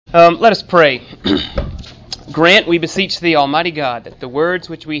Let us pray. Grant, we beseech Thee, Almighty God, that the words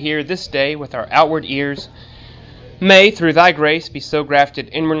which we hear this day with our outward ears may, through Thy grace, be so grafted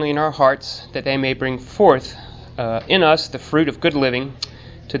inwardly in our hearts that they may bring forth in us the fruit of good living,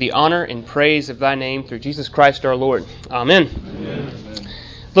 to the honor and praise of Thy name, through Jesus Christ our Lord. Amen. Amen.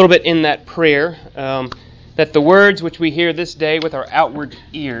 A little bit in that prayer, that the words which we hear this day with our outward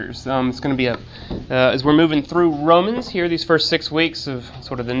ears. It's going to be as we're moving through Romans here, these first 6 weeks of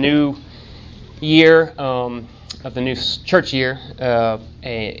sort of the new year, of the new church year, a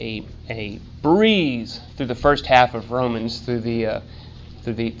breeze through the first half of Romans, through the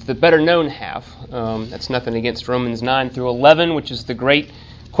better known half. That's nothing against Romans 9 through 11, which is the great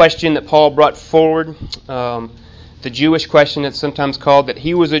question that Paul brought forward. The Jewish question that's sometimes called that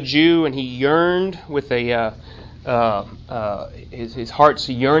he was a Jew and he yearned with his heart's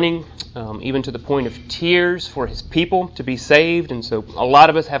yearning, even to the point of tears for his people to be saved. And so a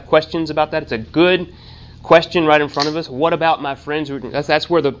lot of us have questions about that. It's a good question right in front of us. What about my friends? That's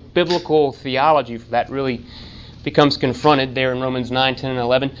where the biblical theology for that really becomes confronted there in Romans 9, 10, and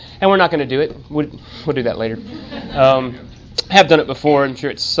 11. And we're not going to do it. We'll do that later. Have done it before. I'm sure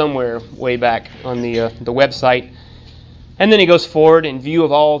it's somewhere way back on the website. And then he goes forward, in view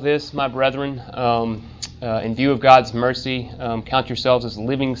of all this, my brethren, in view of God's mercy, count yourselves as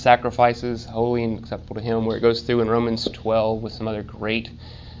living sacrifices, holy and acceptable to Him, where it goes through in Romans 12 with some other great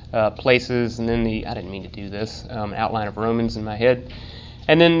places. And then I didn't mean to do this, outline of Romans in my head.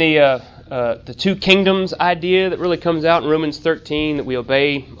 And then the two kingdoms idea that really comes out in Romans 13, that we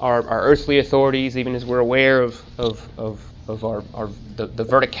obey our earthly authorities, even as we're aware of the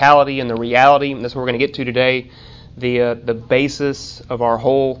verticality and the reality. And that's what we're going to get to today. The basis of our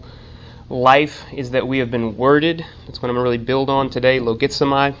whole life is that we have been worded. That's what I'm going to really build on today,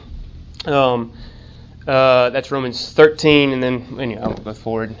 logizomai. That's Romans 13, and then I'll go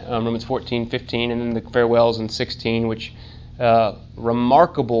forward. Romans 14, 15, and then the farewells in 16, which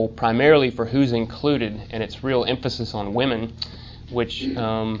remarkable primarily for who's included, and its real emphasis on women, which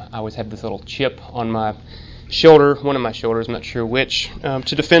I always have this little chip on my shoulder, one of my shoulders, I'm not sure which,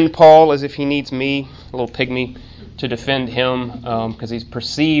 to defend Paul as if he needs me, a little pygmy, to defend him, because he's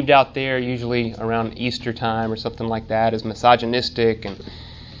perceived out there, usually around Easter time or something like that, as misogynistic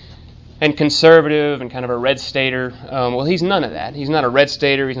and conservative and kind of a red stater. Well, he's none of that. He's not a red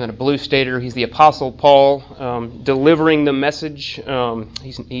stater. He's not a blue stater. He's the Apostle Paul, delivering the message.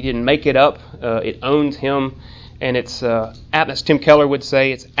 He didn't make it up. It owns him, and it's, as Tim Keller would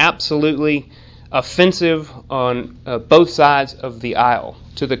say, it's absolutely offensive on both sides of the aisle.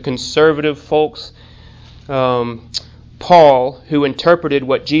 To the conservative folks, Paul, who interpreted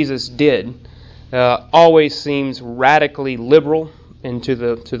what Jesus did, always seems radically liberal, and to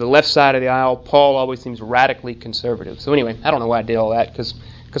the left side of the aisle, Paul always seems radically conservative. So anyway, I don't know why I did all that,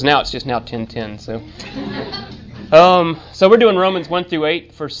 because now it's just now 10:10. So we're doing Romans 1 through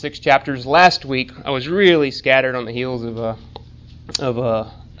 8, first 6 chapters. Last week I was really scattered on the heels of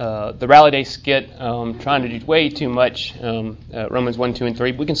the Rally Day skit, trying to do way too much. Romans 1, 2, and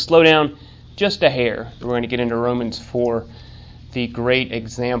 3. We can slow down just a hair. We're going to get into Romans 4, the great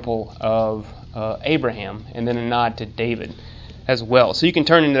example of Abraham, and then a nod to David as well. So you can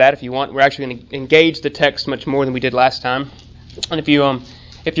turn into that if you want. We're actually going to engage the text much more than we did last time. And if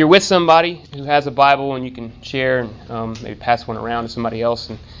you're with somebody who has a Bible and you can share and maybe pass one around to somebody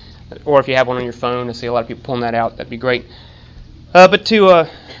else, or if you have one on your phone, I see a lot of people pulling that out. That'd be great. But to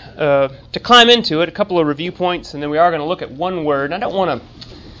climb into it, a couple of review points, and then we are going to look at one word. I don't want to.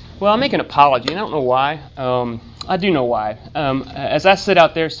 Well, I'll make an apology. I don't know why. I do know why. As I sit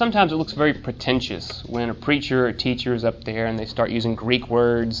out there, sometimes it looks very pretentious when a preacher or teacher is up there and they start using Greek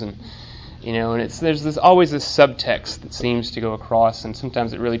words, and there's always this subtext that seems to go across, and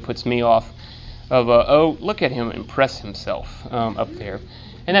sometimes it really puts me off. Look at him impress himself up there.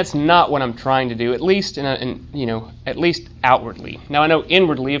 And that's not what I'm trying to do, at least at least outwardly. Now I know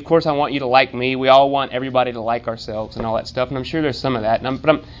inwardly, of course, I want you to like me. We all want everybody to like ourselves and all that stuff, and I'm sure there's some of that.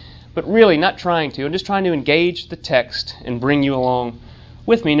 But really not trying to. I'm just trying to engage the text and bring you along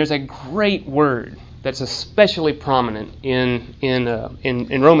with me. And there's a great word that's especially prominent in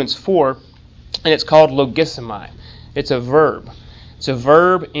Romans 4, and it's called logizomai. It's a verb. It's a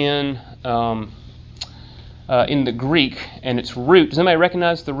verb in the Greek, and its root. Does anybody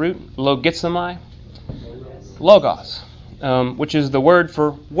recognize the root? Logizomai? Logos, which is the word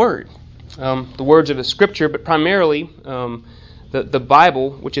for word. The words of the Scripture, but primarily the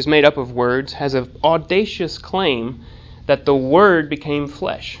Bible, which is made up of words, has an audacious claim that the Word became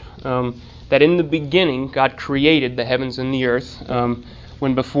flesh. That in the beginning, God created the heavens and the earth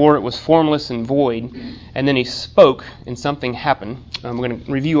when before it was formless and void, and then he spoke and something happened. We're going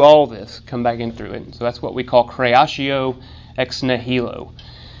to review all this, come back in through it. So that's what we call creatio ex nihilo.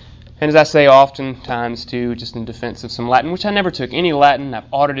 And as I say oftentimes too, just in defense of some Latin, which I never took any Latin, I've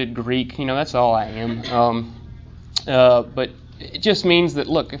audited Greek, that's all I am. But it just means that,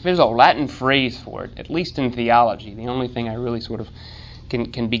 look, if there's a Latin phrase for it, at least in theology, the only thing I really sort of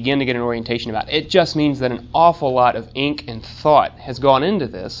can begin to get an orientation about, it just means that an awful lot of ink and thought has gone into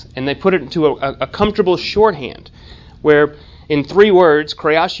this, and they put it into a comfortable shorthand, where in 3 words,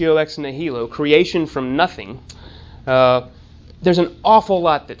 creatio ex nihilo, creation from nothing, there's an awful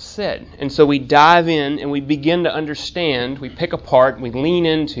lot that's said. And so we dive in and we begin to understand, we pick apart, we lean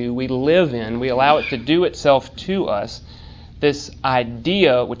into, we live in, we allow it to do itself to us, this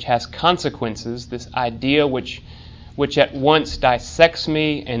idea which has consequences, this idea which at once dissects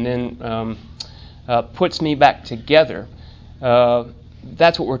me and then puts me back together.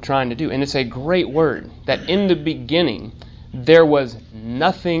 That's what we're trying to do. And it's a great word, that in the beginning there was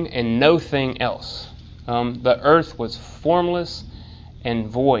nothing and no thing else. The earth was formless and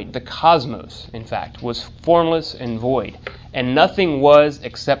void. The cosmos, in fact, was formless and void. And nothing was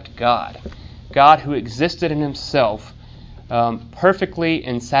except God. God who existed in himself perfectly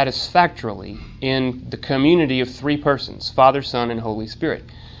and satisfactorily in the community of 3 persons, Father, Son, and Holy Spirit.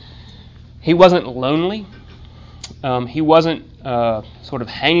 He wasn't lonely. He wasn't sort of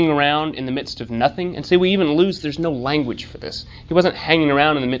hanging around in the midst of nothing. And see, we even there's no language for this. He wasn't hanging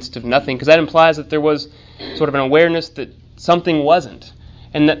around in the midst of nothing, because that implies that there was sort of an awareness that something wasn't.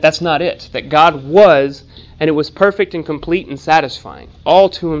 And that's not it. That God was, and it was perfect and complete and satisfying, all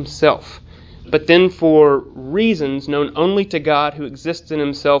to himself. But then for reasons known only to God, who exists in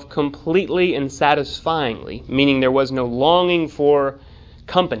himself completely and satisfyingly, meaning there was no longing for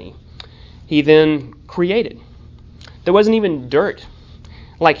company, he then created. There wasn't even dirt.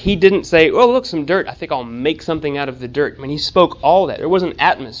 Like, he didn't say, oh, look, some dirt. I think I'll make something out of the dirt. I mean, he spoke all that. There wasn't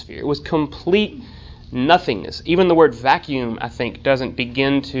atmosphere. It was complete nothingness. Even the word vacuum, I think, doesn't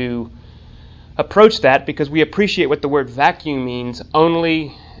begin to approach that, because we appreciate what the word vacuum means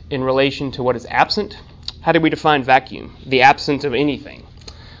only in relation to what is absent. How do we define vacuum? The absence of anything.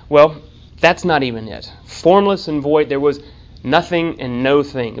 Well, that's not even it. Formless and void, there was nothing and no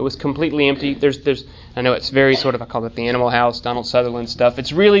thing. It was completely empty. There's I know it's very sort of, I call it the Animal House, Donald Sutherland stuff.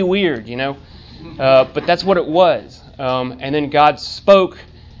 It's really weird, but that's what it was. And then God spoke,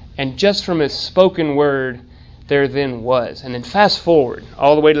 and just from his spoken word, there then was. And then fast forward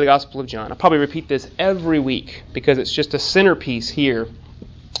all the way to the Gospel of John. I'll probably repeat this every week, because it's just a centerpiece here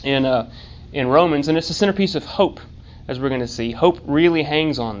in Romans, and it's a centerpiece of hope, as we're going to see. Hope really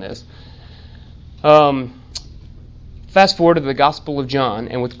hangs on this. Fast forward to the Gospel of John,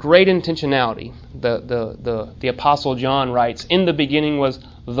 and with great intentionality, the Apostle John writes, in the beginning was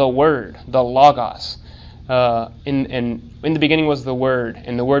the Word, the Logos. In the beginning was the Word,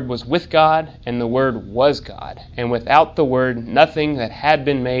 and the Word was with God, and the Word was God. And without the Word, nothing that had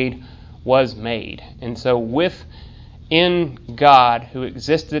been made was made. And so within God, who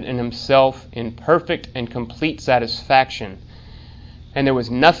existed in himself in perfect and complete satisfaction, and there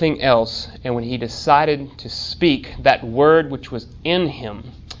was nothing else, and when he decided to speak, that Word which was in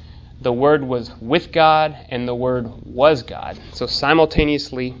him, the Word was with God, and the Word was God. So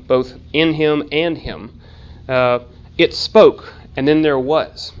simultaneously, both in him and him, it spoke, and then there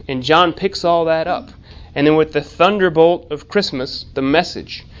was. And John picks all that up. And then with the thunderbolt of Christmas, the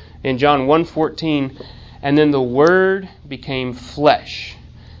message, in John 1:14, and then the Word became flesh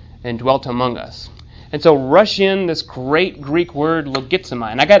and dwelt among us. And so rush in this great Greek word,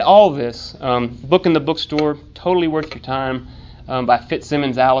 logizomai. And I got all this, book in the bookstore, totally worth your time, by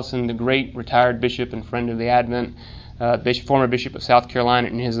Fitzsimmons Allison, the great retired bishop and friend of the Advent, former bishop of South Carolina,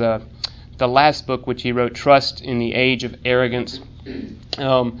 in his the last book which he wrote, Trust in the Age of Arrogance.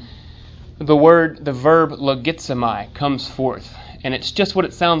 The verb logizomai comes forth, and it's just what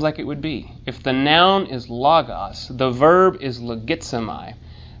it sounds like it would be. If the noun is logos, the verb is logizomai.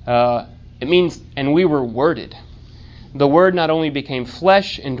 It means, and we were worded. The Word not only became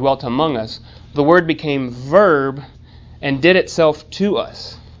flesh and dwelt among us, the Word became verb and did itself to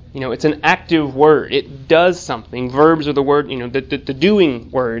us. It's an active word. It does something. Verbs are the word, the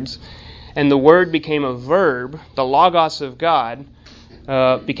doing words. And the Word became a verb. The Logos of God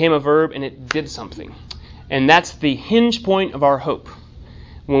became a verb, and it did something. And that's the hinge point of our hope.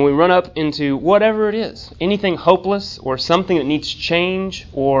 When we run up into whatever it is, anything hopeless or something that needs change,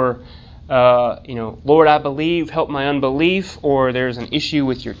 or Lord, I believe, help my unbelief, or there's an issue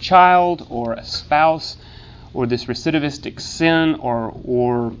with your child or a spouse, or this recidivistic sin,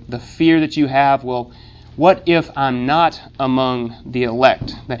 or the fear that you have, well, What if I'm not among the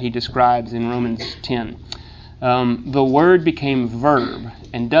elect that he describes in Romans 10? The word became verb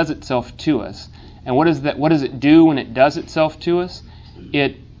and does itself to us. And what is that? What does it do when it does itself to us?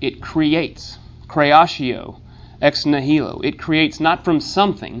 It creates. Creatio ex nihilo. It creates not from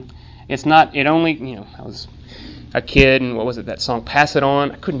something. It's not, it only, I was a kid, and what was it, that song, Pass It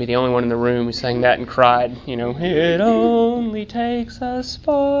On? I couldn't be the only one in the room who sang that and cried, it only takes a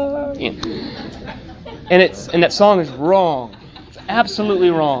spark. And that song is wrong. It's absolutely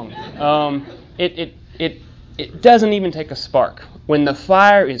wrong. It doesn't even take a spark. When the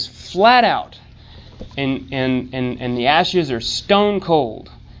fire is flat out and the ashes are stone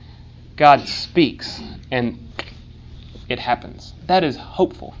cold, God speaks and it happens. That is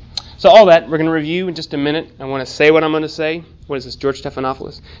hopeful. So all that we're going to review in just a minute. I want to say what I'm going to say. What is this, George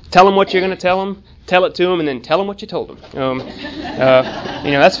Stephanopoulos? Tell them what you're going to tell them. Tell it to them, and then tell them what you told them.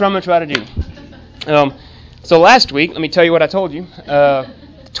 That's what I'm going to try to do. So last week, let me tell you what I told you.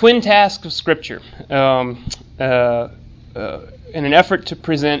 Twin tasks of Scripture. In an effort to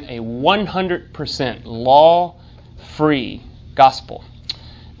present a 100% law-free gospel.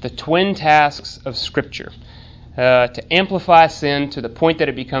 The twin tasks of Scripture. To amplify sin to the point that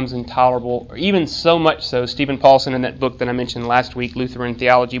it becomes intolerable, or even so much so, Stephen Paulson in that book that I mentioned last week, Lutheran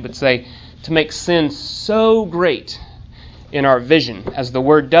Theology, would say, to make sin so great in our vision, as the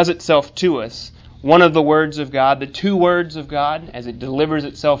Word does itself to us, one of the words of God, the two words of God, as it delivers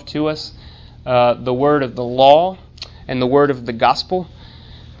itself to us, the word of the law and the word of the gospel,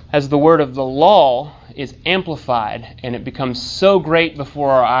 as the word of the law is amplified and it becomes so great before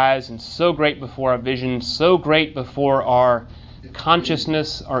our eyes and so great before our vision, so great before our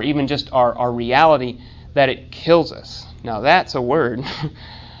consciousness or even just our reality that it kills us. Now that's a word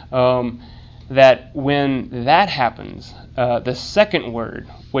that when that happens, the second word,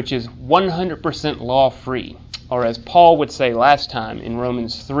 which is 100% law-free, or as Paul would say last time in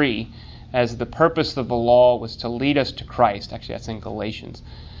Romans 3, as the purpose of the law was to lead us to Christ. Actually, that's in Galatians.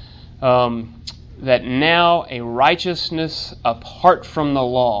 That now a righteousness apart from the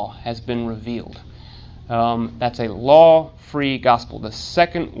law has been revealed. That's a law-free gospel. The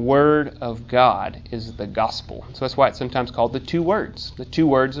second word of God is the gospel. So that's why it's sometimes called the two words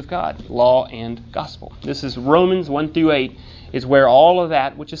of God, law and gospel. This is Romans 1 through 8 is where all of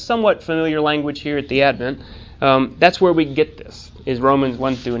that, which is somewhat familiar language here at the Advent, that's where we get this, is Romans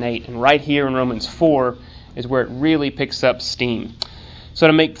 1 through 8. And right here in Romans 4 is where it really picks up steam. So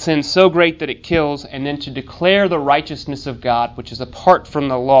to make sin so great that it kills, and then to declare the righteousness of God, which is apart from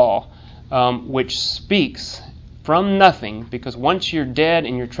the law, which speaks from nothing, because once you're dead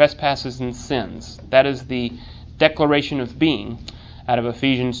in your trespasses and sins, that is the declaration of being out of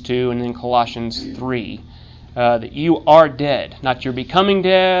Ephesians 2 and then Colossians 3, that you are dead. Not you're becoming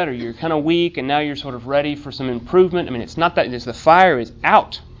dead or you're kind of weak and now you're sort of ready for some improvement. I mean, it's not that. It's the fire is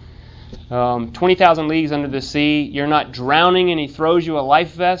out. 20,000 leagues under the sea. You're not drowning and he throws you a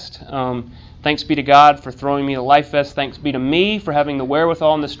life vest. Thanks be to God for throwing me a life vest. Thanks be to me for having the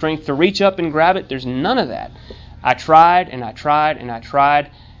wherewithal and the strength to reach up and grab it. There's none of that. I tried and I tried and I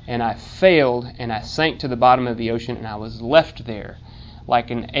tried and I failed and I sank to the bottom of the ocean and I was left there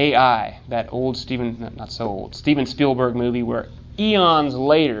like an AI, that old Steven Spielberg movie where eons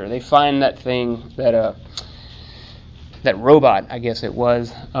later they find that thing, that robot, I guess it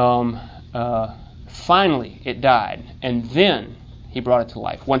was. Finally, it died, and then he brought it to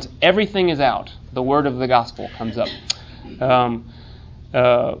life. Once everything is out, the word of the gospel comes up.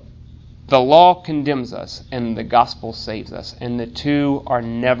 The law condemns us, and the gospel saves us, and the two are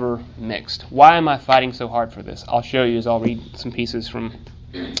never mixed. Why am I fighting so hard for this? I'll show you as I'll read some pieces from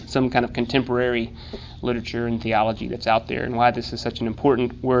some kind of contemporary literature and theology that's out there, and why this is such an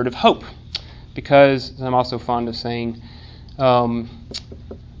important word of hope. Because, as I'm also fond of saying,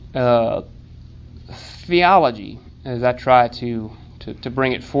 theology, as I try to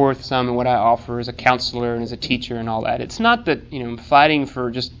bring it forth some in what I offer as a counselor and as a teacher and all that, it's not that I'm fighting for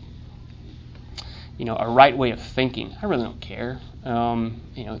just a right way of thinking. I really don't care.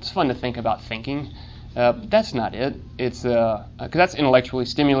 It's fun to think about thinking. But that's not it. It's because that's intellectually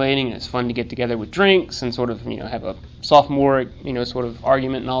stimulating and it's fun to get together with drinks and sort of have a sophomoric sort of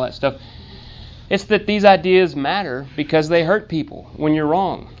argument and all that stuff. It's that these ideas matter because they hurt people when you're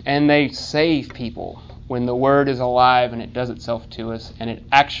wrong, and they save people when the Word is alive and it does itself to us, and it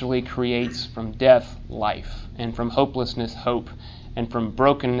actually creates from death life, and from hopelessness hope, and from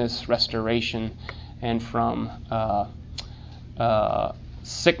brokenness restoration, and from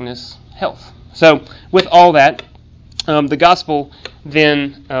sickness health. So with all that, the gospel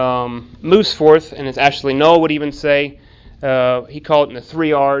then moves forth, and as Ashley Null would even say, He called it in the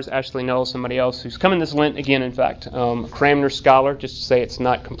 3 R's. Ashley Null, somebody else who's coming this Lent again, in fact, Cranmer scholar, just to say it's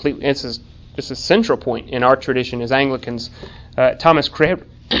not completely, this is a central point in our tradition as Anglicans. Thomas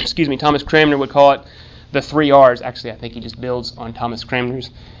Cranmer would call it the 3 R's. Actually, I think he just builds on Thomas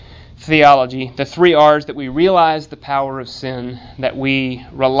Cranmer's theology. The 3 R's: that we realize the power of sin, that we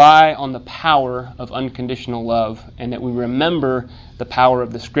rely on the power of unconditional love, and that we remember the power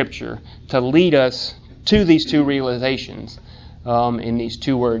of the Scripture to lead us to these 2 realizations in these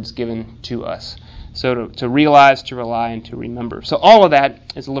 2 words given to us. So to realize, to rely, and to remember. So all of that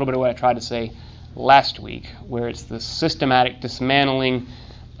is a little bit of what I tried to say last week, where it's the systematic dismantling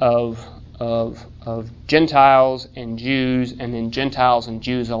of Gentiles and Jews, and then Gentiles and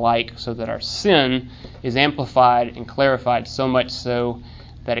Jews alike, so that our sin is amplified and clarified so much so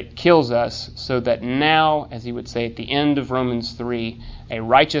that it kills us, so that now, as he would say at the end of Romans 3, a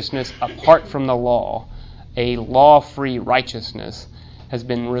righteousness apart from the law, a law-free righteousness, has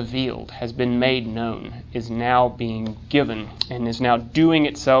been revealed, has been made known, is now being given, and is now doing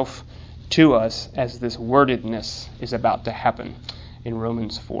itself to us as this wordedness is about to happen in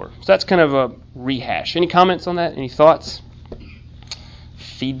Romans 4. So that's kind of a rehash. Any comments on that? Any thoughts?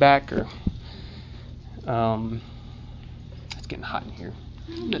 Feedback? Or it's getting hot in here.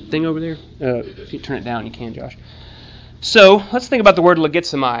 That thing over there? If you turn it down, you can, Josh. So let's think about the word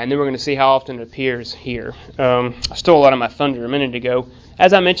logizomai, and then we're going to see how often it appears here. I stole a lot of my thunder a minute ago.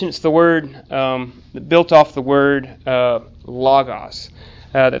 As I mentioned, it's the word built off the word logos.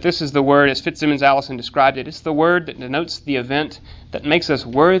 That this is the word, as Fitzsimmons Allison described it, it's the word that denotes the event that makes us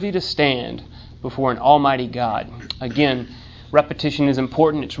worthy to stand before an almighty God. Again, repetition is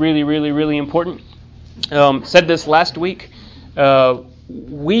important. It's really, really, really important. Said this last week.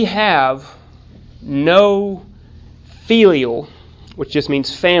 We have no filial, which just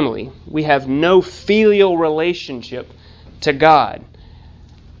means family. We have no filial relationship to God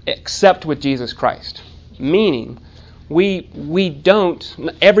except with Jesus Christ. Meaning, we don't,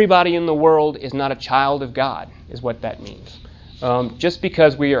 everybody in the world is not a child of God, is what that means. Just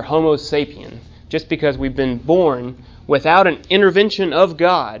because we are Homo sapien, just because we've been born without an intervention of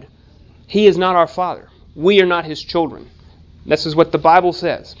God, He is not our Father. We are not His children. This is what the Bible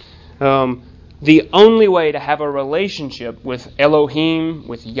says. The only way to have a relationship with Elohim,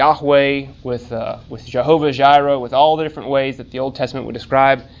 with Yahweh, with Jehovah Jireh, with all the different ways that the Old Testament would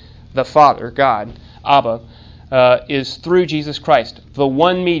describe the Father, God, Abba, is through Jesus Christ, the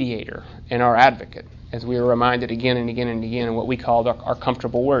one mediator and our advocate, as we are reminded again and again and again in what we call our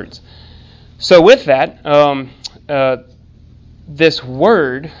comfortable words. So with that, this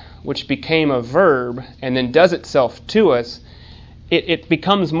word, which became a verb and then does itself to us, it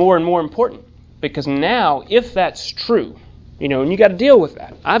becomes more and more important. Because now, if that's true, and you got to deal with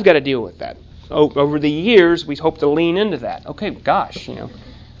that. I've got to deal with that. Over the years, we hope to lean into that. Okay, gosh,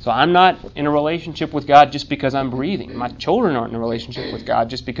 So I'm not in a relationship with God just because I'm breathing. My children aren't in a relationship with God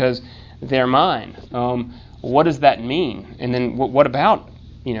just because they're mine. What does that mean? And then what about,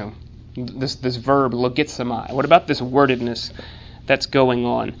 this verb, logizomai? What about this wordedness that's going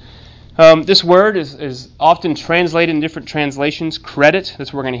on? This word is often translated in different translations. Credit,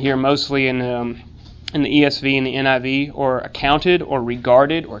 that's what we're going to hear mostly in the ESV and the NIV, or accounted, or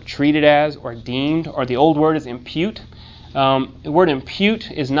regarded, or treated as, or deemed, or the old word is impute. The word impute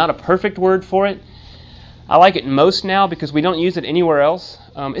is not a perfect word for it. I like it most now because we don't use it anywhere else.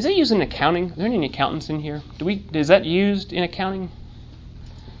 Is it used in accounting? Are there any accountants in here? Is that used in accounting?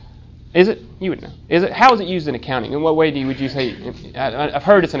 Is it? You would know. Is it? How is it used in accounting? In what way would you say? I've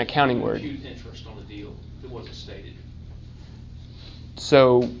heard it's an accounting word. Impute interest on a deal that wasn't stated.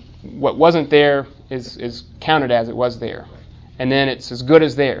 So what wasn't there is counted as it was there, and then it's as good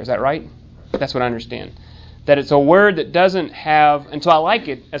as there. Is that right? That's what I understand. That it's a word that doesn't have, and so I like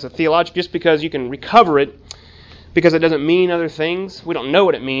it as a theologian just because you can recover it, because it doesn't mean other things. We don't know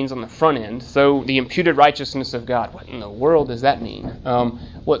what it means on the front end. So the imputed righteousness of God, what in the world does that mean?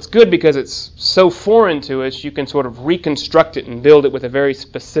 Well, it's good because it's so foreign to us, you can sort of reconstruct it and build it with a very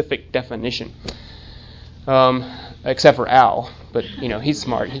specific definition. Except for Al, but he's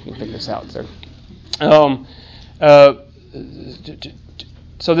smart. He can figure this out.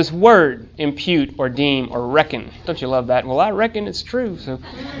 So this word, impute or deem or reckon, don't you love that? Well, I reckon it's true. So,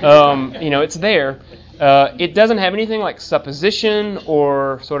 it's there. It doesn't have anything like supposition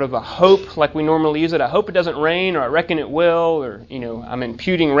or sort of a hope like we normally use it. I hope it doesn't rain, or I reckon it will, or, I'm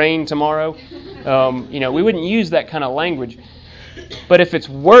imputing rain tomorrow. We wouldn't use that kind of language. But if it's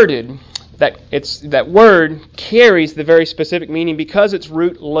worded, that word carries the very specific meaning because its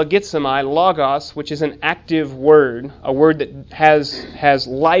root logizomai, logos, which is an active word, a word that has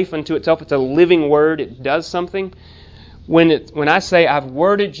life unto itself. It's a living word. It does something. when I say I've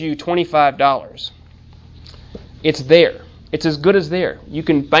worded you $25, it's there. It's as good as there. You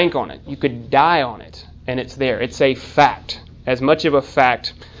can bank on it. You could die on it, and it's there. It's a fact, as much of a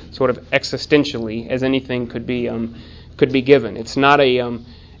fact, sort of existentially, as anything could be given. It's not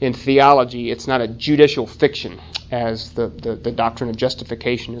in theology, it's not a judicial fiction, as the doctrine of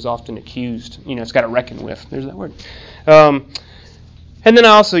justification is often accused. It's got to reckon with. There's that word. And then I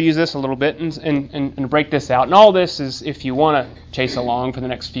also use this a little bit and break this out. And all this is, if you want to chase along for the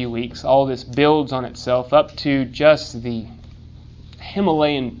next few weeks, all this builds on itself up to just the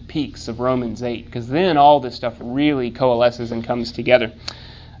Himalayan peaks of Romans 8, because then all this stuff really coalesces and comes together.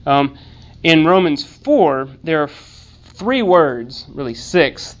 In Romans 4, there are 3 words, really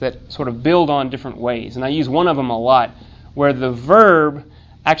 6, that sort of build on different ways. And I use one of them a lot, where the verb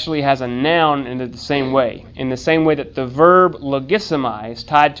actually has a noun in the same way. In the same way that the verb logizomai is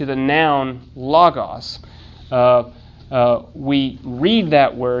tied to the noun logos, we read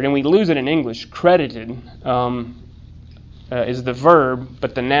that word, and we lose it in English. Credited is the verb,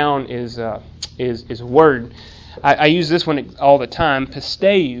 but the noun is word. I use this one all the time.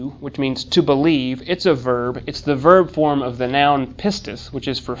 Pisteu, which means to believe. It's a verb. It's the verb form of the noun pistis, which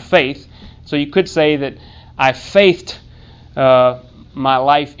is for faith. So you could say that I faithed my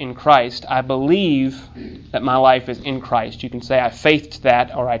life in Christ. I believe that my life is in Christ. You can say I faithed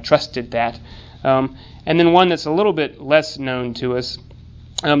that, or I trusted that. And then one that's a little bit less known to us,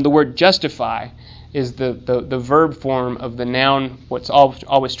 the word justify is the verb form of the noun, what's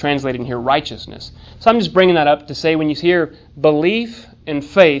always translated in here, righteousness. So I'm just bringing that up to say when you hear belief and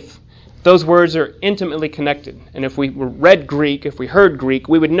faith, those words are intimately connected. And if we read Greek, if we heard Greek,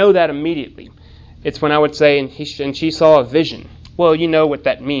 we would know that immediately. It's when I would say, and she saw a vision. Well, you know what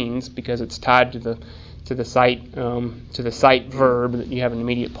that means because it's tied to the sight verb that you have an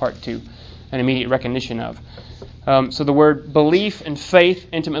immediate part to, an immediate recognition of. So the word belief and faith,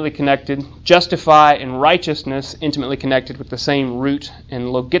 intimately connected. Justify and righteousness, intimately connected with the same root. And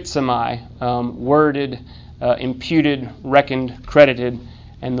logizomai, worded, imputed, reckoned, credited,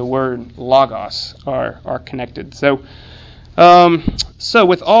 and the word logos are connected. So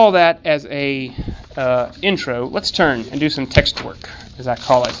with all that as a intro, let's turn and do some text work, as I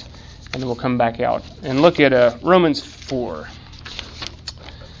call it, and then we'll come back out and look at Romans 4.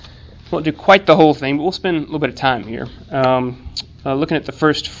 Won't do quite the whole thing, but we'll spend a little bit of time here. Looking at the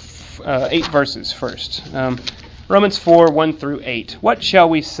first 8 verses first. Romans 4, 1 through 8. What shall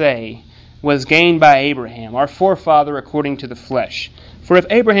we say was gained by Abraham, our forefather according to the flesh? For if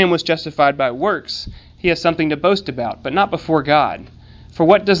Abraham was justified by works, he has something to boast about, but not before God. For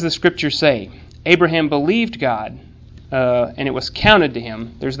what does the Scripture say? Abraham believed God, and it was counted to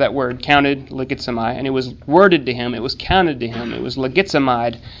him. There's that word, counted, logizomai, and it was worded to him, it was counted to him, it was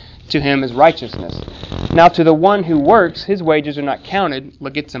logizomied to him as righteousness. Now to the one who works, his wages are not counted,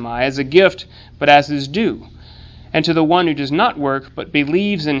 logizomai, as a gift, but as his due. And to the one who does not work, but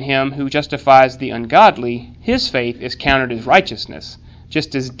believes in him who justifies the ungodly, his faith is counted as righteousness.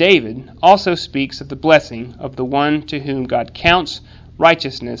 Just as David also speaks of the blessing of the one to whom God counts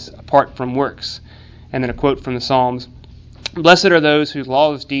righteousness apart from works. And then a quote from the Psalms, Blessed are those whose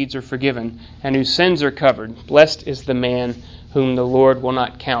lawless deeds are forgiven, and whose sins are covered. Blessed is the man whom the Lord will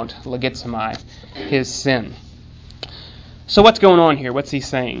not count, logizomai, his sin. So what's going on here? What's he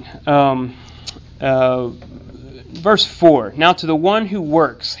saying? Verse 4, Now to the one who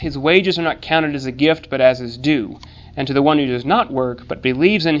works, his wages are not counted as a gift, but as his due. And to the one who does not work, but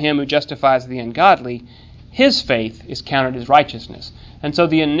believes in him who justifies the ungodly, his faith is counted as righteousness. And so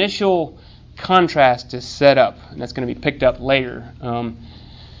the initial contrast is set up, and that's going to be picked up later,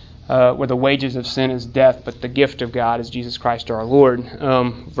 where the wages of sin is death, but the gift of God is Jesus Christ our Lord.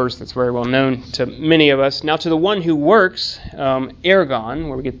 Verse that's very well known to many of us. Now to the one who works, ergon,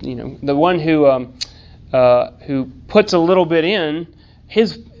 where we get the one who puts a little bit in,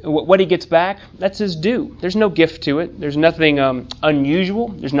 what he gets back, that's his due. There's no gift to it. There's nothing unusual.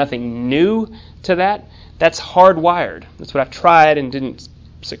 There's nothing new to that. That's hardwired. That's what I tried and didn't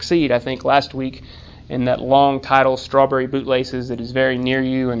succeed, I think, last week in that long title, Strawberry Bootlaces, that is very near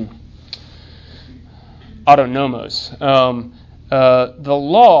you, and autonomos. The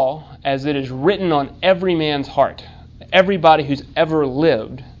law, as it is written on every man's heart, everybody who's ever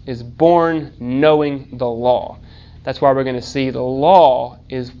lived is born knowing the law. That's why we're going to see the law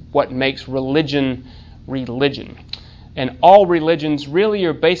is what makes religion religion. And all religions really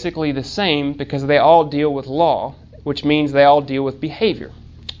are basically the same because they all deal with law, which means they all deal with behavior.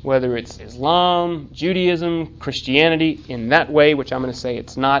 Whether it's Islam, Judaism, Christianity, in that way, which I'm going to say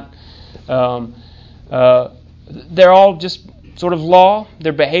it's not. They're all just sort of law,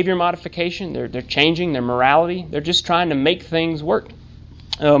 their behavior modification, they're changing their morality. They're just trying to make things work.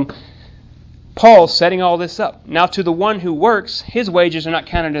 Paul's setting all this up. Now, to the one who works, his wages are not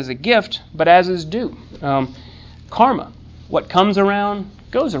counted as a gift, but as is due. Karma. What comes around,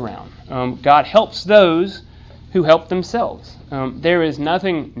 goes around. God helps those who help themselves. There is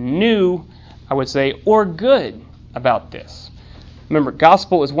nothing new, I would say, or good about this. Remember,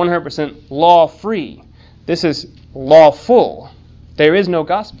 gospel is 100% law-free. This is lawful. There is no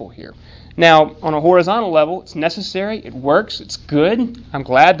gospel here. Now, on a horizontal level, it's necessary, it works, it's good. I'm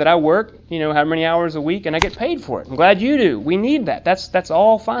glad that I work, how many hours a week, and I get paid for it. I'm glad you do. We need that. That's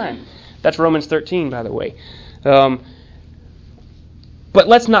all fine. That's Romans 13, by the way. But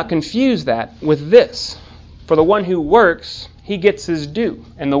let's not confuse that with this. For the one who works, he gets his due.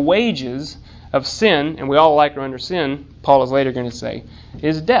 And the wages of sin, and we all like or under sin, Paul is later going to say,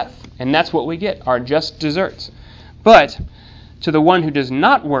 is death. And that's what we get, our just deserts. But to the one who does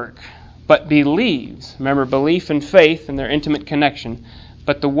not work, but believes, remember belief and faith and their intimate connection,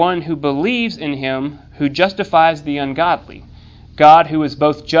 but the one who believes in him who justifies the ungodly, God who is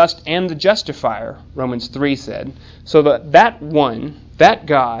both just and the justifier, Romans 3 said, so that one, that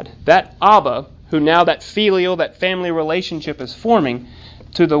God, that Abba, who now that filial, that family relationship is forming,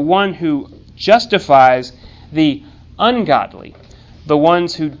 to the one who justifies the ungodly, the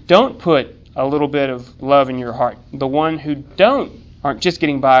ones who don't put a little bit of love in your heart, the one who aren't just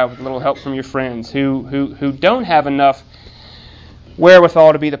getting by with a little help from your friends, who don't have enough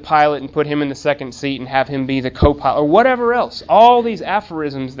wherewithal to be the pilot and put him in the second seat and have him be the co-pilot, or whatever else. All these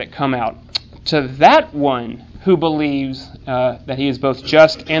aphorisms that come out. To that one who believes that he is both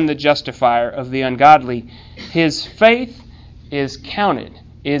just and the justifier of the ungodly, his faith is counted,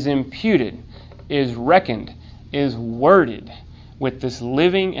 is imputed, is reckoned, is worded with this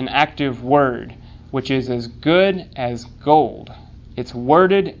living and active word, which is as good as gold. It's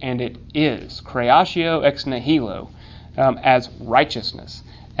worded and it is, creatio ex nihilo, as righteousness,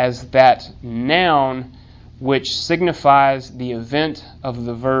 as that noun which signifies the event of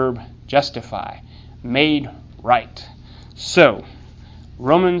the verb justify, made right. So,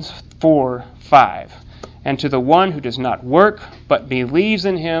 Romans 4:5, and to the one who does not work, but believes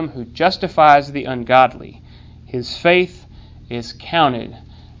in him who justifies the ungodly, his faith is counted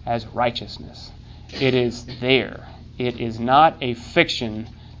as righteousness. It is there. It is not a fiction,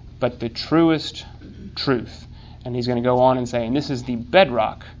 but the truest truth. And he's going to go on and say, and this is the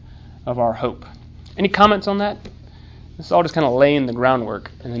bedrock of our hope. Any comments on that? This is all just kind of laying the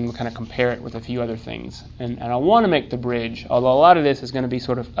groundwork, and then we'll kind of compare it with a few other things. And I want to make the bridge, although a lot of this is going to be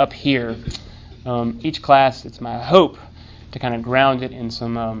sort of up here. Each class, it's my hope to kind of ground it in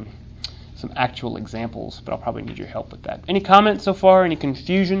some actual examples, but I'll probably need your help with that. Any comments so far? Any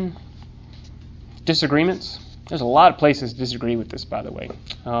confusion? Disagreements? There's a lot of places to disagree with this, by the way.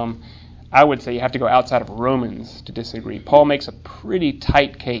 I would say you have to go outside of Romans to disagree. Paul makes a pretty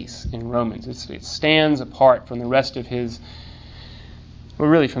tight case in Romans. It stands apart from the rest of his... Well,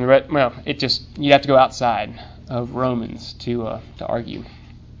 really from the rest... Well, you have to go outside of Romans to argue,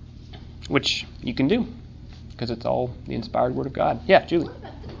 which you can do because it's all the inspired Word of God. Yeah, Julie. What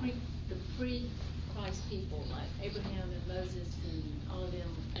about the pre-Christ people like Abraham and Moses and all of them?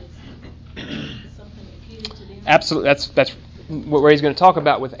 Is something imputed to them? Absolutely. That's what he's going to talk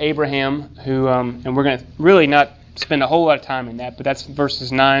about with Abraham, who, and we're going to really not spend a whole lot of time in that, but that's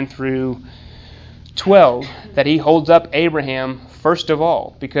verses 9 through 12, that he holds up Abraham first of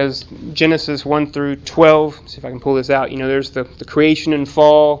all, because Genesis 1 through 12, see if I can pull this out, there's the creation and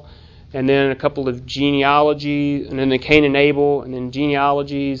fall, and then a couple of genealogies, and then the Cain and Abel, and then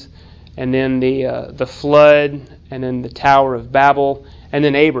genealogies, and then the flood, and then the Tower of Babel, and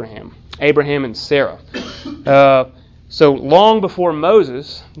then Abraham and Sarah. So long before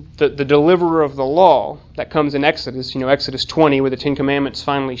Moses, the deliverer of the law, that comes in Exodus, Exodus 20, where the Ten Commandments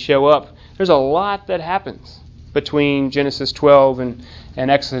finally show up, there's a lot that happens between Genesis 12 and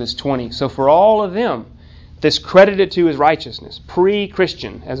Exodus 20. So for all of them, this credited to as righteousness,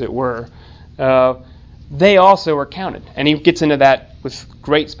 pre-Christian, as it were, they also are counted. And he gets into that with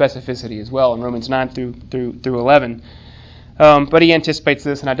great specificity as well in Romans 9 through 11. But he anticipates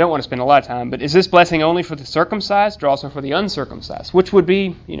this, and I don't want to spend a lot of time, but is this blessing only for the circumcised or also for the uncircumcised? Which would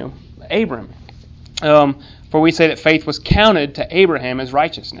be, Abram. For we say that faith was counted to Abraham as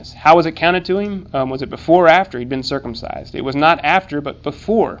righteousness. How was it counted to him? Was it before or after he'd been circumcised? It was not after, but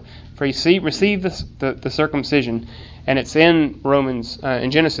before. For he received the circumcision, and it's in Romans,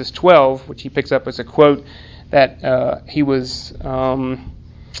 in Genesis 12, which he picks up as a quote, that he was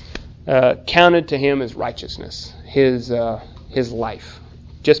counted to him as righteousness. His life,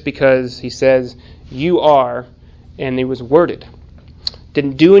 just because he says, you are and he was worded.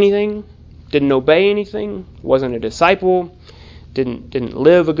 Didn't do anything, didn't obey anything, wasn't a disciple, didn't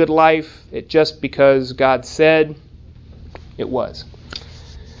live a good life. It just because God said, it was.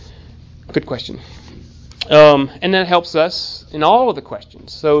 Good question. And that helps us in all of the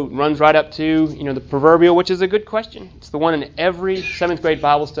questions. So it runs right up to, the proverbial, which is a good question. It's the one in every 7th grade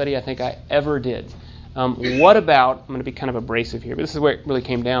Bible study I think I ever did. What about, I'm going to be kind of abrasive here, but this is where it really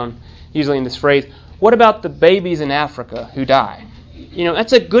came down, usually in this phrase, what about the babies in Africa who die?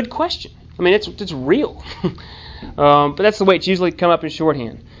 That's a good question. I mean, it's real. But that's the way it's usually come up in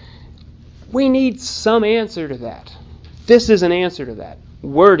shorthand. We need some answer to that. This is an answer to that.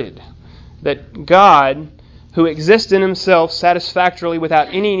 Worded. That God, who exists in himself satisfactorily without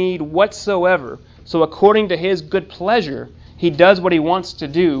any need whatsoever, so according to his good pleasure, he does what he wants to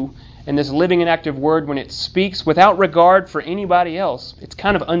do, and this living and active word, when it speaks without regard for anybody else, it's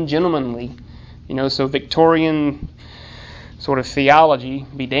kind of ungentlemanly. So Victorian sort of theology,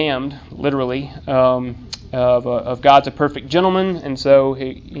 be damned, literally, of God's a perfect gentleman. And so,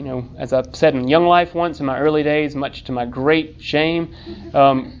 as I've said in Young Life once, in my early days, much to my great shame,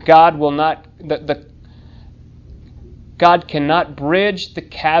 God will not, God cannot bridge the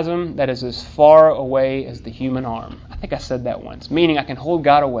chasm that is as far away as the human arm. I think I said that once, meaning I can hold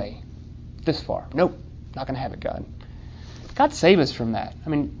God away this far. Nope, not going to have it, God. God save us from that. I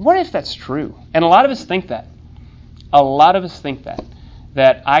mean, what if that's true? And a lot of us think that.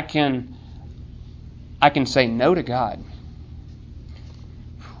 That I can say no to God.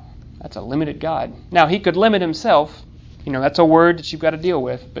 That's a limited God. Now, he could limit himself. That's a word that you've got to deal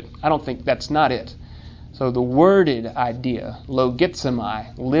with, but I don't think that's not it. So the worded idea,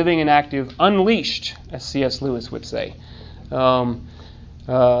 logizomai, living and active, unleashed, as C.S. Lewis would say,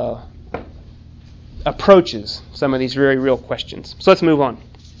 approaches some of these very real questions. So let's move on.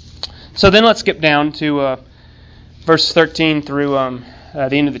 So then let's skip down to verse 13 through the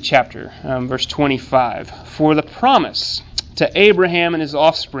end of the chapter, verse 25. For the promise to Abraham and his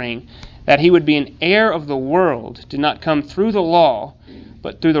offspring that he would be an heir of the world did not come through the law,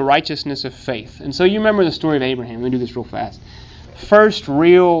 but through the righteousness of faith. And so you remember the story of Abraham. Let me do this real fast. First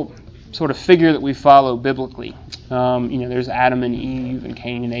real sort of figure that we follow biblically. There's Adam and Eve and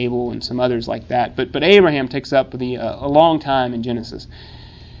Cain and Abel and some others like that. But Abraham takes up a long time in Genesis.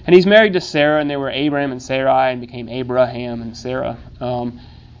 And he's married to Sarah, and they were Abraham and Sarai, and became Abraham and Sarah.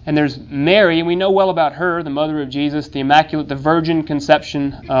 And there's Mary, and we know well about her, the mother of Jesus, the Immaculate, the Virgin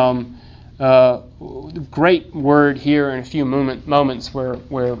Conception. Great word here in a few moments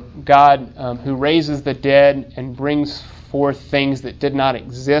where God, who raises the dead and brings forth things that did not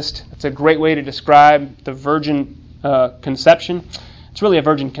exist. It's a great way to describe the Virgin Conception. It's really a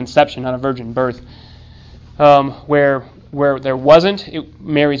Virgin Conception, not a virgin birth. Where there wasn't,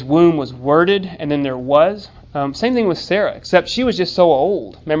 Mary's womb was worded, and then there was. Same thing with Sarah, except she was just so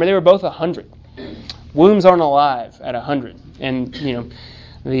old. Remember, they were both 100. Wombs aren't alive at 100. And,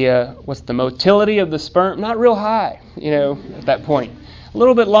 the motility of the sperm? Not real high, at that point. A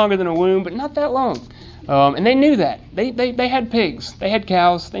little bit longer than a womb, but not that long. And they knew that. They had pigs. They had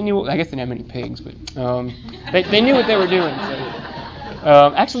cows. They knew, I guess they didn't have many pigs, but they knew what they were doing.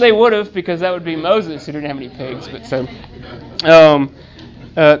 So. Actually, they would have, because that would be Moses who didn't have any pigs. But so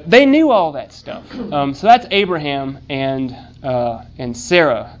they knew all that stuff. So that's Abraham and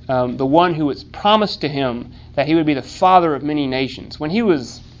Sarah, the one who was promised to him that he would be the father of many nations. When he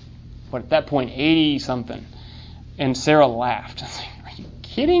was, at that point, 80-something, and Sarah laughed. I was like, are you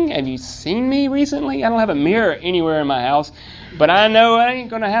kidding? Have you seen me recently? I don't have a mirror anywhere in my house, but I know I ain't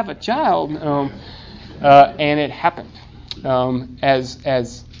going to have a child. And it happened. As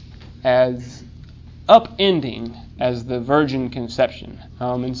upending as the Virgin Conception.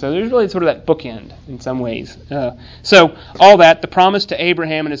 And so there's really sort of that bookend in some ways. So all that, the promise to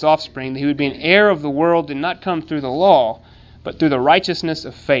Abraham and his offspring that he would be an heir of the world did not come through the law, but through the righteousness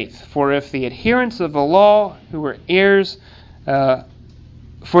of faith. For if the adherents of the law who are heirs,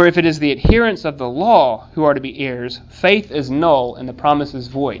 for if it is the adherents of the law who are to be heirs, faith is null and the promise is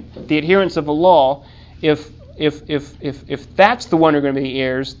void. The adherents of the law, if that's the one who are going to be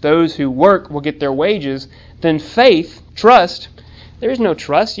heirs, those who work will get their wages, then faith, trust, there is no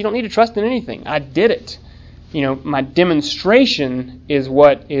trust. You don't need to trust in anything. I did it. My demonstration is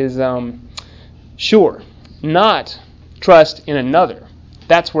what is sure, not trust in another.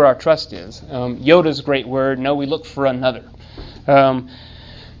 That's where our trust is. Yoda's great word, no, we look for another. I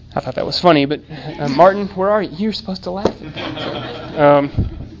thought that was funny, but Martin, where are you? You're supposed to laugh at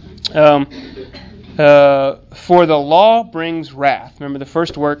that. For the law brings wrath. Remember the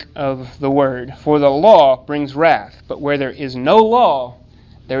first work of the word. For the law brings wrath. But where there is no law,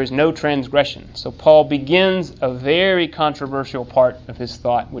 there is no transgression. So Paul begins a very controversial part of his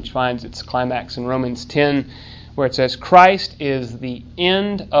thought, which finds its climax in Romans 10, where it says, Christ is the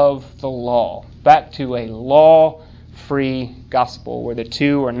end of the law. Back to a law-free gospel, where the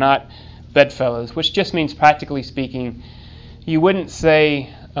two are not bedfellows, which just means, practically speaking, you wouldn't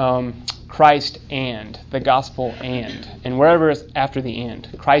say Christ and, the gospel and wherever is after the and.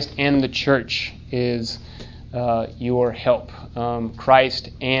 Christ and the church is your help. Christ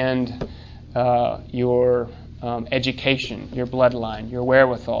and your education, your bloodline, your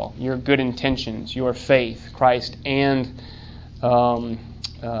wherewithal, your good intentions, your faith. Christ and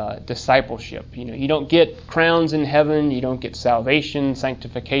discipleship. You don't get crowns in heaven. You don't get salvation,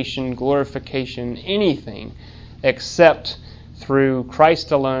 sanctification, glorification, anything except through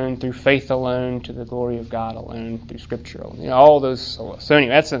Christ alone, through faith alone, to the glory of God alone, through Scripture alone. All those. So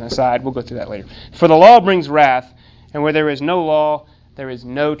anyway, that's an aside. We'll go through that later. For the law brings wrath, and where there is no law, there is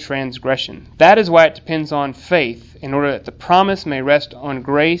no transgression. That is why it depends on faith, in order that the promise may rest on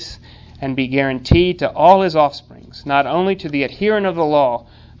grace and be guaranteed to all his offsprings, not only to the adherent of the law,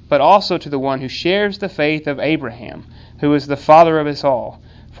 but also to the one who shares the faith of Abraham, who is the father of us all.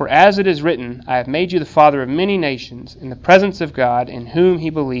 For as it is written, I have made you the father of many nations, in the presence of God, in whom he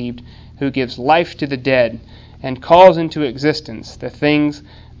believed, who gives life to the dead, and calls into existence the things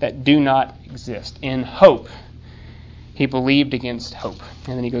that do not exist. In hope, he believed against hope.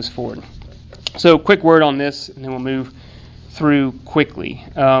 And then he goes forward. So, quick word on this, and then we'll move through quickly.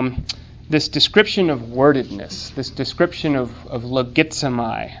 This description of wordedness, this description of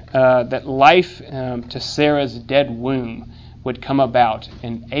logizomai, that life to Sarah's dead womb would come about,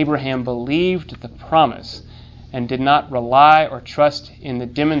 and Abraham believed the promise and did not rely or trust in the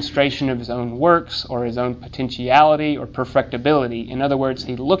demonstration of his own works or his own potentiality or perfectibility. In other words,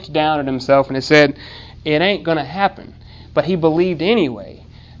 he looked down at himself and he said, it ain't going to happen. But he believed anyway.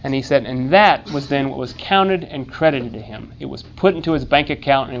 And he said, and that was then what was counted and credited to him. It was put into his bank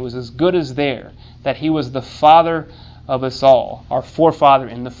account, and it was as good as there, that he was the father of us all, our forefather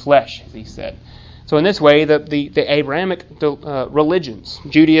in the flesh, as he said. So in this way, the Abrahamic religions,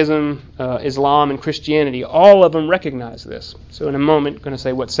 Judaism, Islam, and Christianity, all of them recognize this. So in a moment, I'm going to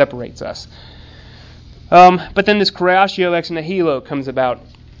say what separates us. But then this creatio ex nihilo comes about,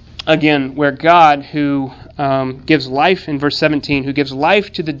 again, where God, who gives life, in verse 17, who gives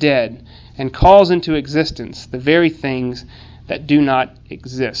life to the dead and calls into existence the very things that do not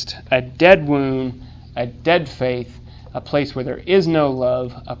exist. A dead womb, a dead faith, a place where there is no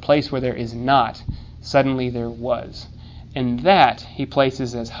love, a place where there is not, suddenly there was. And that he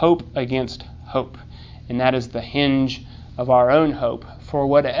places as hope against hope. And that is the hinge of our own hope. For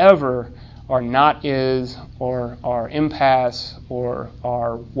whatever our not is, or our impasse, or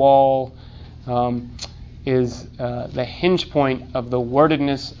our wall, is the hinge point of the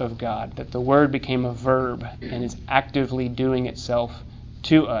wordedness of God, that the Word became a verb and is actively doing itself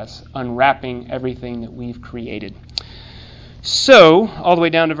to us, unwrapping everything that we've created. So, all the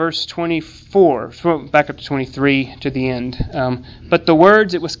way down to verse 24, back up to 23 to the end. But the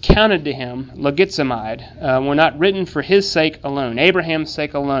words it was counted to him, logizomai, were not written for his sake alone, Abraham's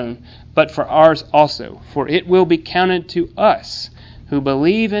sake alone, but for ours also. For it will be counted to us who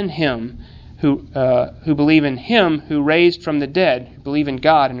believe in him, who believe in him who raised from the dead, who believe in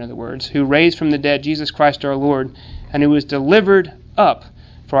God, in other words, who raised from the dead Jesus Christ our Lord, and who was delivered up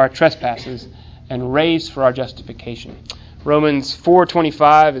for our trespasses and raised for our justification. Romans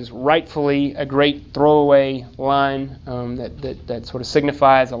 4:25 is rightfully a great throwaway line that sort of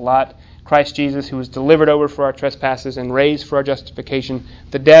signifies a lot. Christ Jesus, who was delivered over for our trespasses and raised for our justification,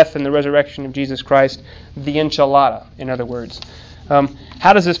 the death and the resurrection of Jesus Christ, the enchilada, in other words.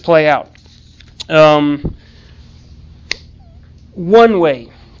 How does this play out? One way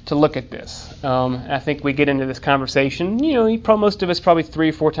to look at this. I think we get into this conversation, most of us probably 3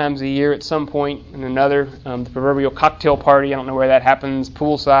 or 4 times a year at some point and another. The proverbial cocktail party, I don't know where that happens,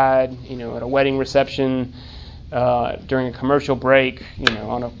 poolside, at a wedding reception, during a commercial break,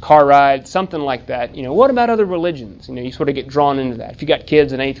 on a car ride, something like that. What about other religions? You sort of get drawn into that. If you got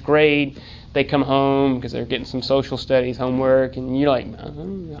kids in 8th grade, they come home because they're getting some social studies homework, and you're like, I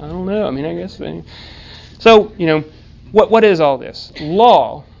don't know. I guess. So, what is all this?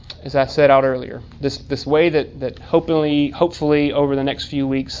 Law, as I said out earlier, this way that hopefully over the next few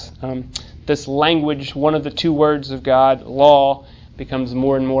weeks, this language, one of the 2 words of God, law, becomes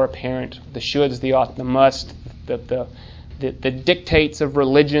more and more apparent. The shoulds, the ought, the must, the dictates of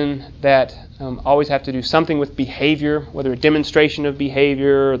religion that always have to do something with behavior, whether a demonstration of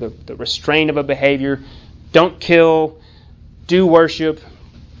behavior or the restraint of a behavior. Don't kill, do worship,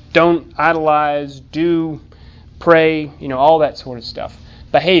 don't idolize, do pray, all that sort of stuff.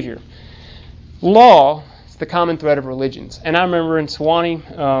 behavior. Law is the common thread of religions. And I remember in Sewanee,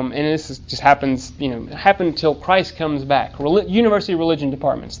 and just happens, it happened until Christ comes back. University religion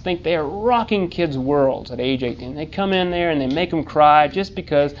departments think they are rocking kids' worlds at age 18. They come in there and they make them cry just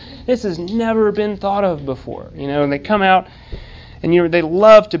because this has never been thought of before. And they come out and they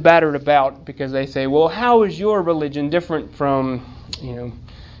love to batter it about because they say, well, how is your religion different from,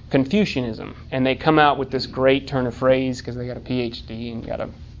 Confucianism? And they come out with this great turn of phrase because they got a PhD and got a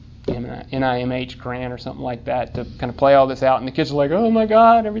NIMH grant or something like that to kind of play all this out. And the kids are like, oh my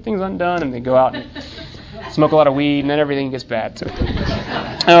God, everything's undone. And they go out and smoke a lot of weed and then everything gets bad. So,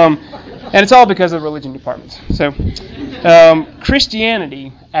 and it's all because of religion departments. So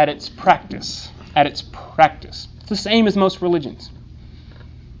Christianity at its practice, it's the same as most religions.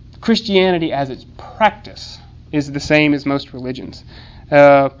 Christianity as its practice is the same as most religions.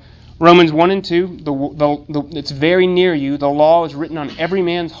 Romans 1 and 2, it's very near you. The law is written on every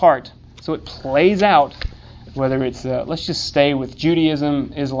man's heart. So it plays out, whether it's, let's just stay with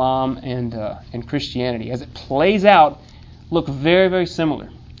Judaism, Islam, and Christianity. As it plays out, look very, very similar.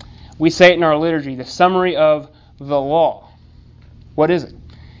 We say it in our liturgy, the summary of the law. What is it?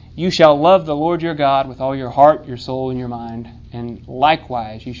 You shall love the Lord your God with all your heart, your soul, and your mind. And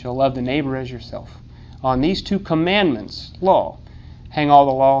likewise, you shall love the neighbor as yourself. On these two commandments, law, hang all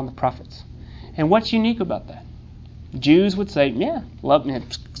the law and the prophets. And what's unique about that? Jews would say, love,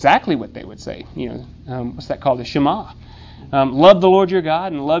 it's exactly what they would say. What's that called? The Shema. Love the Lord your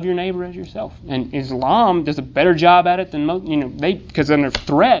God and love your neighbor as yourself. And Islam does a better job at it than most, because under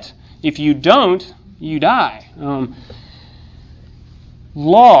threat, if you don't, you die.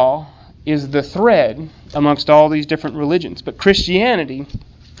 Law is the thread amongst all these different religions. But Christianity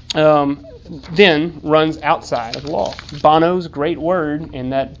then runs outside of law. Bono's great word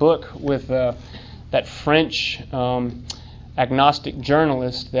in that book with that French agnostic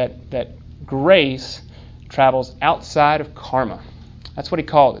journalist that grace travels outside of karma. That's what he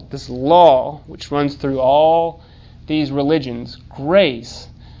called it. This law, which runs through all these religions, grace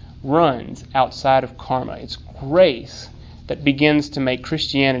runs outside of karma. It's grace that begins to make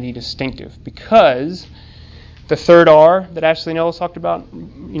Christianity distinctive, because the third R that Ashley Nellis talked about,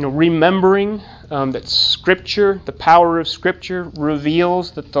 remembering that Scripture, the power of Scripture,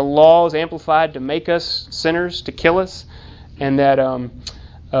 reveals that the law is amplified to make us sinners, to kill us, and that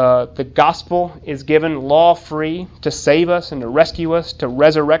the gospel is given law-free to save us and to rescue us, to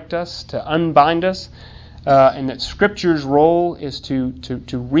resurrect us, to unbind us, and that Scripture's role is to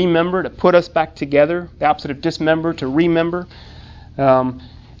remember, to put us back together, the opposite of dismember, to remember.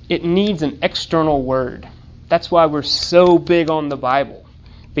 It needs an external word. That's why we're so big on the Bible,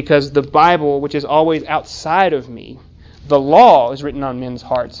 because the Bible, which is always outside of me, the law is written on men's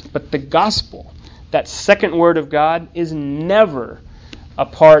hearts, but the gospel, that second word of God, is never a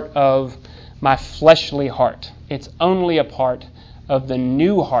part of my fleshly heart. It's only a part of the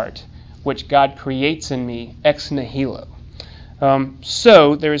new heart which God creates in me ex nihilo.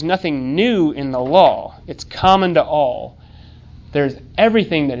 So there is nothing new in the law. It's common to all. There's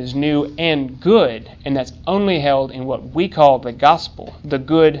everything that is new and good, and that's only held in what we call the gospel, the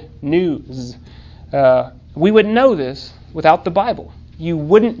good news. We would know this without the Bible. You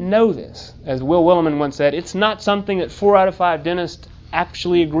wouldn't know this. As Will Willimon once said, it's not something that 4 out of 5 dentists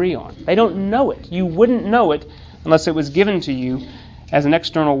actually agree on. They don't know it. You wouldn't know it unless it was given to you as an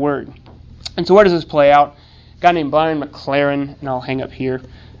external word. And so where does this play out? A guy named Brian McLaren, and I'll hang up here,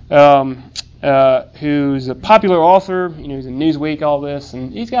 who's a popular author. He's in Newsweek, all this,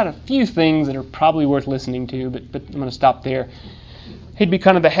 and he's got a few things that are probably worth listening to, but I'm going to stop there. He'd be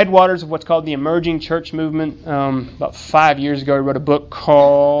kind of the headwaters of what's called the emerging church movement. About 5 years ago, he wrote a book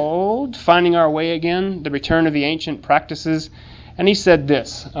called Finding Our Way Again, The Return of the Ancient Practices. And he said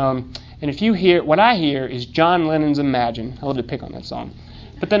this, and if you hear, what I hear is John Lennon's Imagine. I love to pick on that song.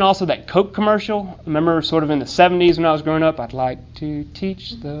 But then also that Coke commercial. I remember sort of in the 70s when I was growing up, I'd like to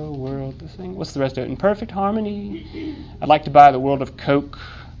teach the world to sing. What's the rest of it? In perfect harmony. I'd like to buy the world of Coke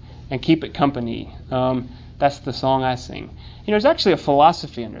and keep it company. That's the song I sing. There's actually a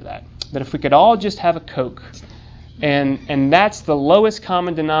philosophy under that if we could all just have a Coke, and that's the lowest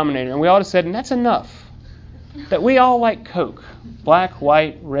common denominator, and we all just said, and that's enough, that we all like Coke, black,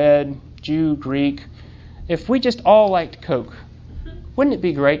 white, red, Jew, Greek. If we just all liked Coke, wouldn't it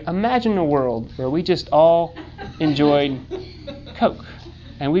be great? Imagine a world where we just all enjoyed Coke,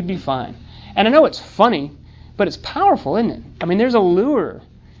 and we'd be fine. And I know it's funny, but it's powerful, isn't it? There's a lure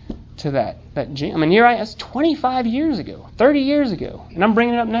to that. Here I am, that's 25 years ago, 30 years ago, and I'm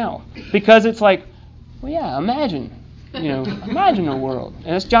bringing it up now because it's like, well, yeah, imagine a world,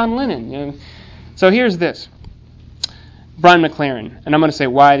 and it's John Lennon. So here's this: Brian McLaren, and I'm going to say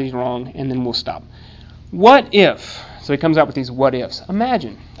why he's wrong, and then we'll stop. What if, so he comes out with these what ifs.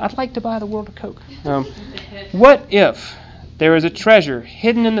 Imagine, I'd like to buy the world of Coke. What if there is a treasure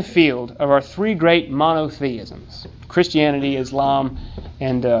hidden in the field of our three great monotheisms, Christianity, Islam,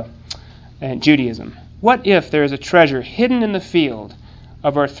 and Judaism? What if there is a treasure hidden in the field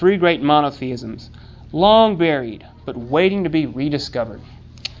of our three great monotheisms, long buried, but waiting to be rediscovered?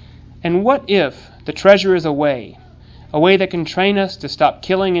 And what if the treasure is a way that can train us to stop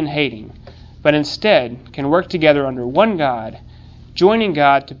killing and hating, but instead can work together under one God, joining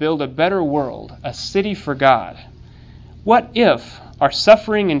God to build a better world, a city for God? What if our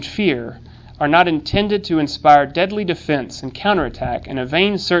suffering and fear are not intended to inspire deadly defense and counterattack and a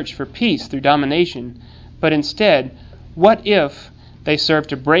vain search for peace through domination, but instead, what if they serve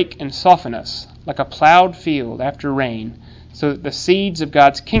to break and soften us like a plowed field after rain, so that the seeds of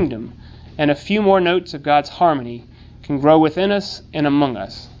God's kingdom and a few more notes of God's harmony can grow within us and among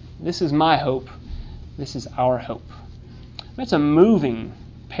us? This is my hope. This is our hope. That's a moving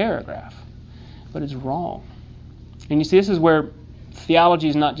paragraph, but it's wrong. And you see, this is where theology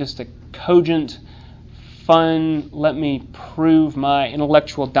is not just a cogent, fun, let me prove my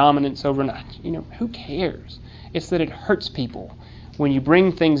intellectual dominance over, who cares? It's that it hurts people when you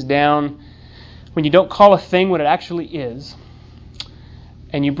bring things down, when you don't call a thing what it actually is,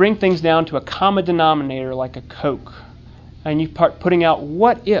 and you bring things down to a common denominator like a Coke, and you start putting out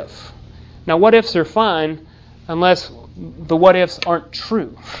what if. Now, what ifs are fine unless the what ifs aren't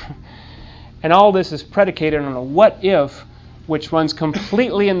true. And all this is predicated on a what if which runs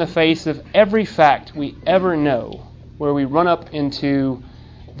completely in the face of every fact we ever know, where we run up into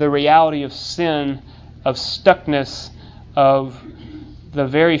the reality of sin, of stuckness, of the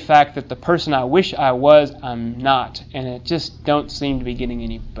very fact that the person I wish I was, I'm not, and it just don't seem to be getting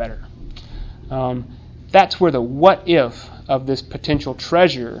any better. That's where the what if of this potential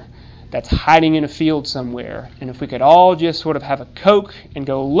treasure that's hiding in a field somewhere, and if we could all just sort of have a Coke and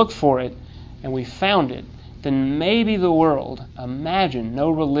go look for it, and we found it, then maybe the world, imagine no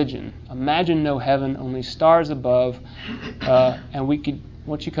religion, imagine no heaven, only stars above, and we could,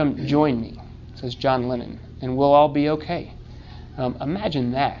 won't you come join me, says John Lennon, and we'll all be okay.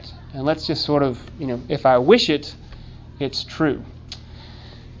 Imagine that. And let's just sort of, if I wish it, it's true.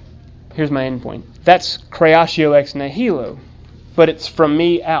 Here's my end point. That's creatio ex nihilo, but it's from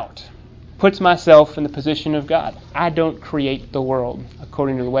me out. Puts myself in the position of God. I don't create the world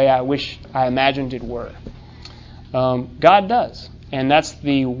according to the way I wish I imagined it were. God does. And that's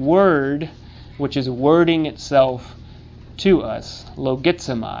the word which is wording itself to us,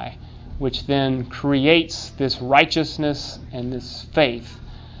 logizomai, which then creates this righteousness and this faith,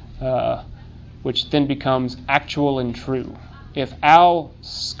 which then becomes actual and true. If Al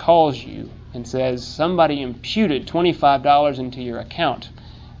calls you and says, somebody imputed $25 into your account,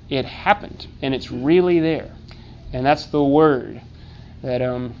 it happened, and it's really there. And that's the word that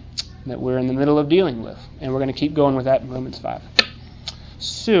we're in the middle of dealing with. And we're going to keep going with that in Romans 5.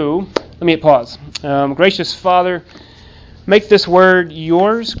 So, let me hit pause. Gracious Father, make this word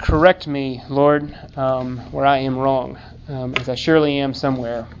yours. Correct me, Lord, where I am wrong, as I surely am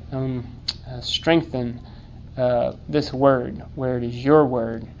somewhere. Strengthen this word, where it is your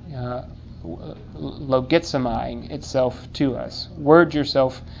word, logizomai itself to us. Word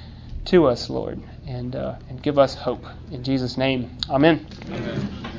yourself to us, Lord, and give us hope. In Jesus' name, amen. Amen.